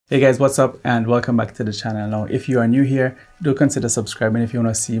Hey guys, what's up and welcome back to the channel. Now if you are new here, do consider subscribing if you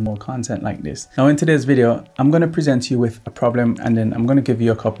want to see more content like this. Now in today's video, I'm going to present you with a problem and then I'm going to give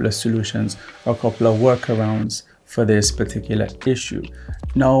you a couple of solutions or a couple of workarounds for this particular issue.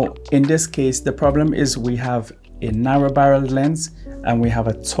 Now in this case, the problem is we have a narrow barreled lens and we have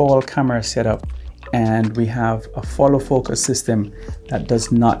a tall camera setup and we have a follow focus system that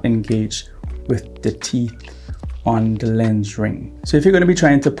does not engage with the teeth on the lens ring. So if you're going to be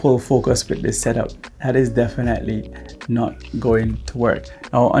trying to pull focus with this setup, that is definitely not going to work.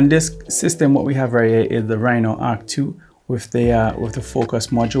 Now on this system, what we have right here is the Rhino Arc 2 with the focus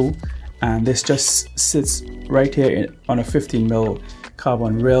module, and this just sits right here on a 15mm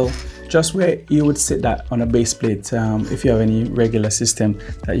carbon rail, just where you would sit that on a base plate if you have any regular system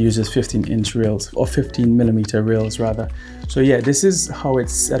that uses 15-inch rails or 15mm rails rather. So yeah, this is how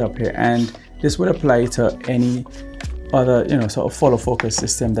it's set up here, and this would apply to any other, sort of follow focus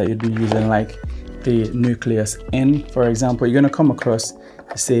system that you'd be using, like the Nucleus N, for example. You're going to come across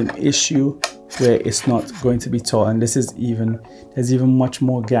the same issue where it's not going to be tall, and this is there's even much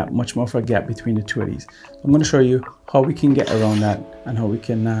more of a gap between the two of these. So I'm going to show you how we can get around that and how we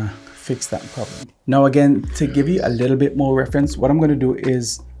can fix that problem. Now again, to give you a little bit more reference, what I'm going to do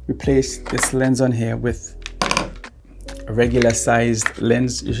is replace this lens on here with a regular sized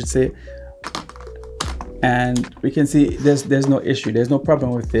lens, you should say. And we can see there's no issue, there's no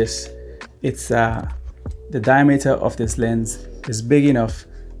problem with this. It's the diameter of this lens is big enough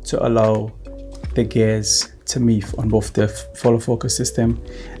to allow the gears to meet on both the follow focus system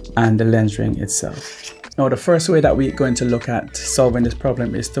and the lens ring itself. Now the first way that we're going to look at solving this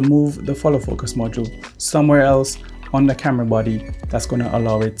problem is to move the follow focus module somewhere else on the camera body that's going to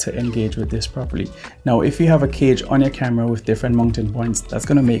allow it to engage with this properly. Now if you have a cage on your camera with different mounting points, that's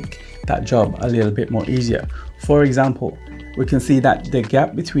going to make that job a little bit more easier. For example, we can see that the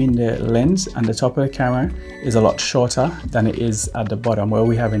gap between the lens and the top of the camera is a lot shorter than it is at the bottom where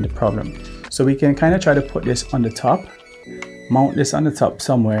we're having the problem. So we can kind of try to put this on the top, mount this on the top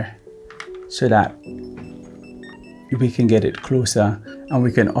somewhere so that we can get it closer and we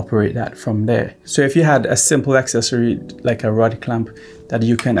can operate that from there. So if you had a simple accessory like a rod clamp that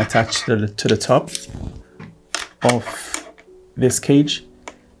you can attach to the top of this cage,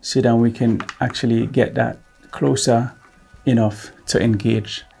 so then we can actually get that closer enough to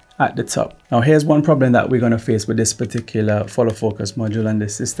engage at the top. Now here's one problem that we're going to face with this particular follow focus module and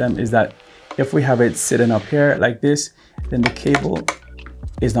this system is that if we have it sitting up here like this, then the cable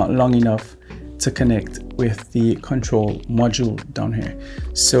is not long enough to connect with the control module down here.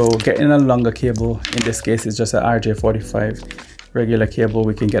 So getting a longer cable, in this case is just an RJ45 regular cable.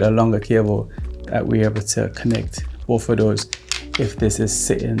 We can get a longer cable that we're able to connect both of those if this is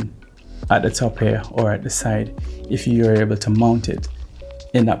sitting at the top here or at the side, if you are able to mount it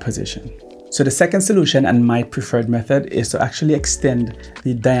in that position. So the second solution and my preferred method is to actually extend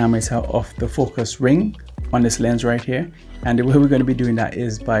the diameter of the focus ring on this lens right here. And the way we're going to be doing that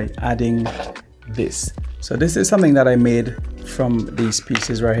is by adding this. So this is something that I made from these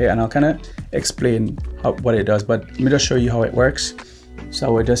pieces right here, and I'll kind of explain what it does, but let me just show you how it works. So I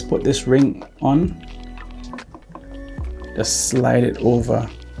will just put this ring on, just slide it over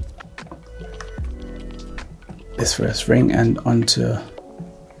this first ring and onto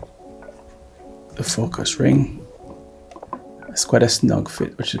the focus ring. It's quite a snug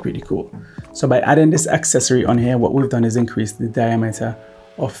fit, which is pretty cool. So by adding this accessory on here, what we've done is increase the diameter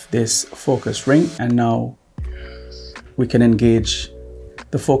of this focus ring, and now we can engage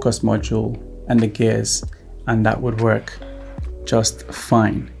the focus module and the gears, and that would work just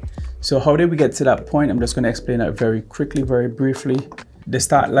fine. So how did we get to that point? I'm just going to explain that very quickly, very briefly. They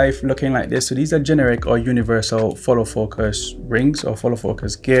start life looking like this. So these are generic or universal follow focus rings or follow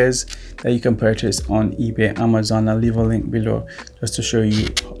focus gears that you can purchase on eBay, Amazon. I'll leave a link below just to show you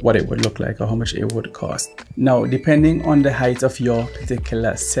what it would look like or how much it would cost. Now, depending on the height of your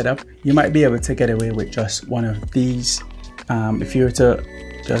particular setup, you might be able to get away with just one of these. If you were to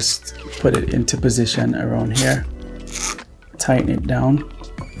just put it into position around here, tighten it down,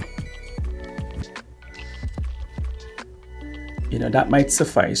 that might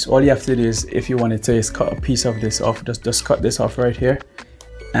suffice. All you have to do is, if you wanted to, is cut a piece of this off. Just cut this off right here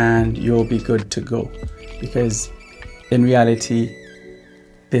and you'll be good to go, because in reality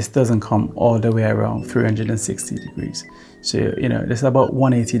this doesn't come all the way around 360 degrees. So there's about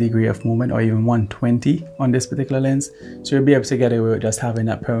 180 degree of movement, or even 120 on this particular lens. So you'll be able to get away with just having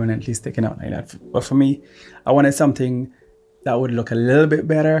that permanently sticking out like that. But for me, I wanted something that would look a little bit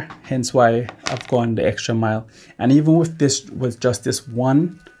better, hence why I've gone the extra mile. And even with just this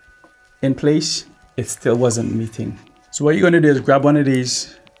one in place, it still wasn't meeting. So what you're going to do is grab one of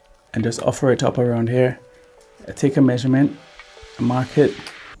these and just offer it up around here. Take a measurement, mark it,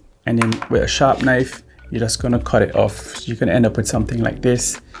 and then with a sharp knife, you're just gonna cut it off. So you can end up with something like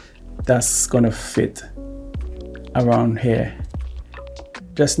this that's gonna fit around here,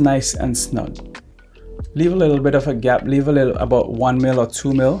 just nice and snug. Leave a little bit of a gap, leave a little, about 1 mil or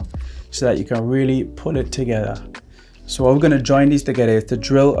 2 mil, so that you can really pull it together. So what we're gonna join these together is to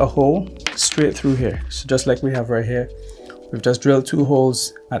drill a hole straight through here. So just like we have right here, we've just drilled 2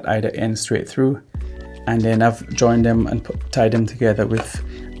 holes at either end straight through, and then I've joined them and tied them together with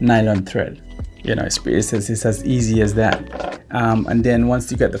nylon thread. You know, it's as easy as that. And then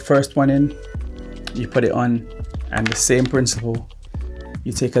once you get the first one in, you put it on, and the same principle,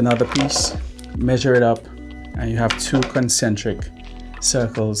 you take another piece, measure it up, and you have 2 concentric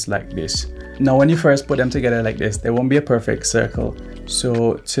circles like this. Now when you first put them together like this, they won't be a perfect circle.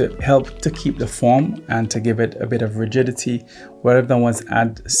 So to help to keep the form and to give it a bit of rigidity, what I've done was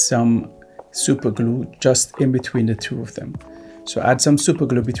add some super glue just in between the 2 of them. So add some super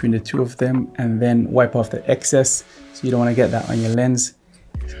glue between the 2 of them, and then wipe off the excess, so you don't want to get that on your lens.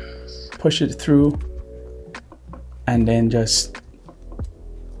 Push it through, and then just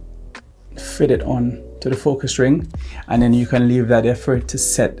fit it on to the focus ring, and then you can leave that there for it to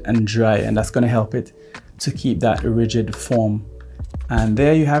set and dry, and that's going to help it to keep that rigid form. And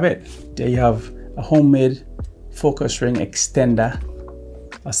there you have it. There you have a homemade focus ring extender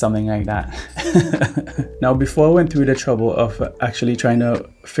or something like that. Now before I went through the trouble of actually trying to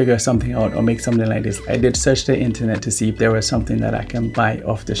figure something out or make something like this, I did search the internet to see if there was something that I can buy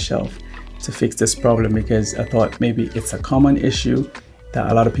off the shelf to fix this problem, because I thought maybe it's a common issue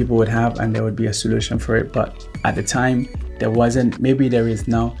that a lot of people would have and there would be a solution for it, but at the time there wasn't. Maybe there is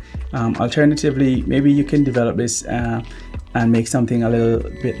now. Alternatively, maybe you can develop this and make something a little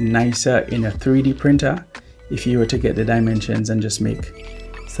bit nicer in a 3D printer if you were to get the dimensions and just make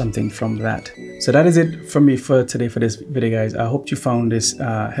something from that. So that is it from me for today for this video, guys. I hope you found this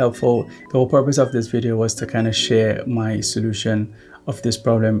helpful. The whole purpose of this video was to kind of share my solution of this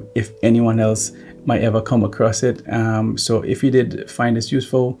problem if anyone else might ever come across it. So if you did find this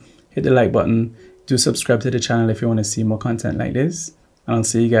useful, hit the like button, do subscribe to the channel if you want to see more content like this, and I'll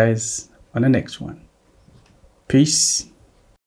see you guys on the next one. Peace.